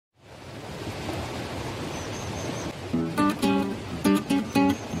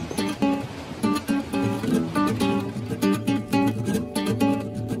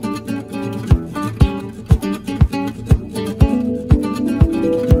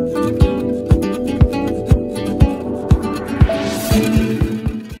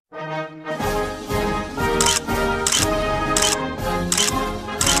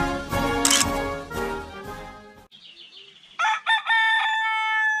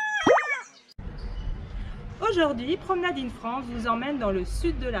Aujourd'hui, Promenade in France vous emmène dans le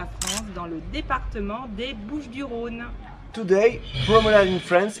sud de la France, dans le département des Bouches-du-Rhône. Today, Promenade in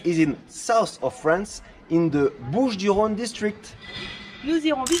France is in south of France, in the Bouches-du-Rhône district. Nous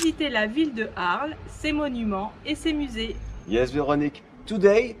irons visiter la ville de Arles, ses monuments et ses musées. Yes, Véronique.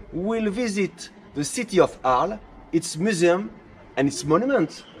 Today, we'll visit the city of Arles, its museum and its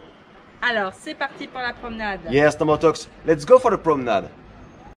monument. Alors, c'est parti pour la promenade. Yes, number talks. Let's go for the promenade.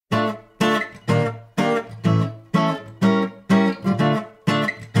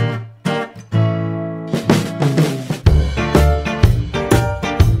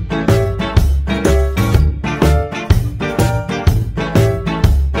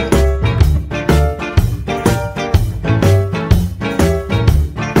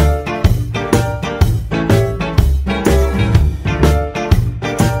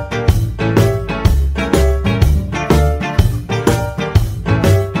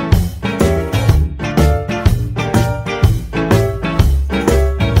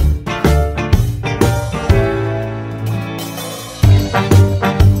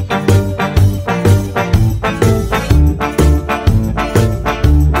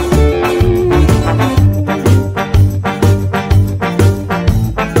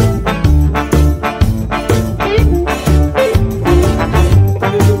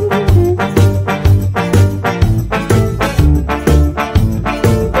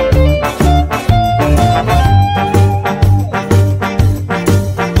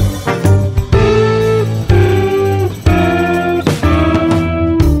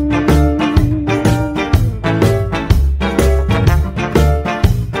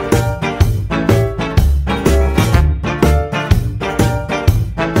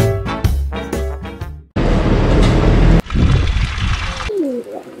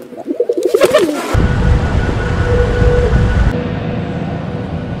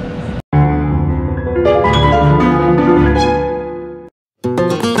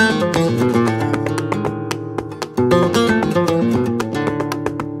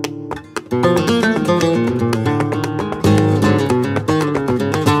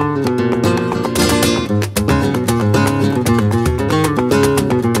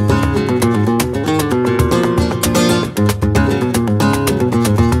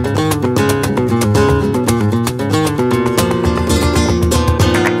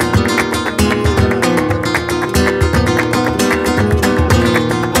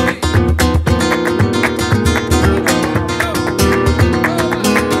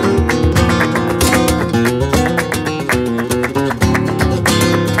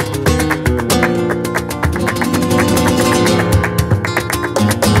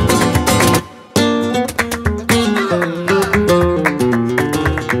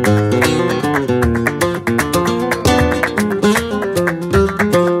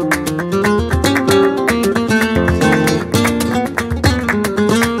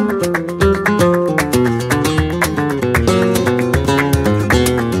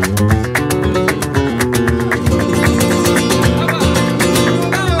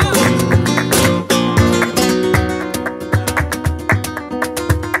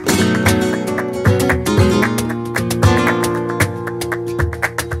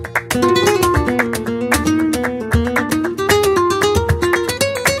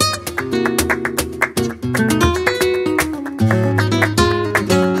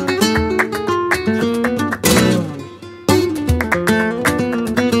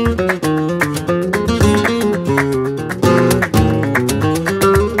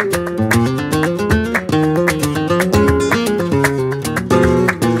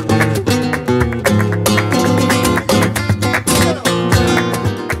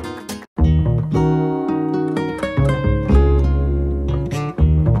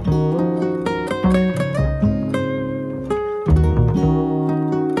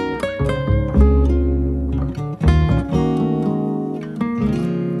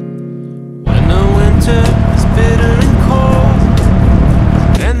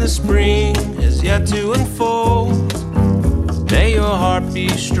 To unfold. May your heart be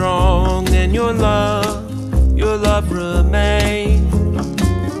strong and your love remain.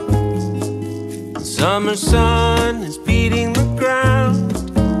 The summer sun is beating the ground.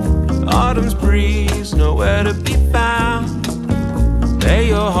 Autumn's breeze nowhere to be found. May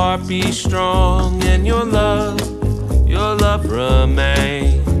your heart be strong and your love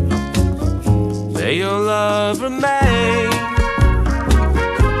remain. May your love remain.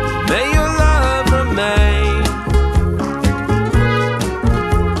 May your love remain.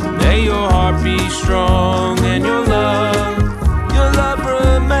 May your heart be strong and your love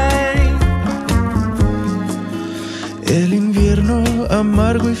remain. El invierno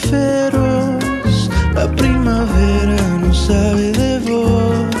amargo y feroz La primavera no sabe de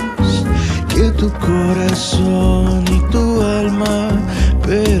vos, que tu corazón y tu alma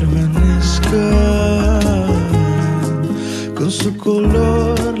permanezcan. Con su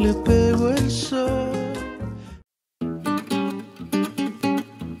color le pegó el sol.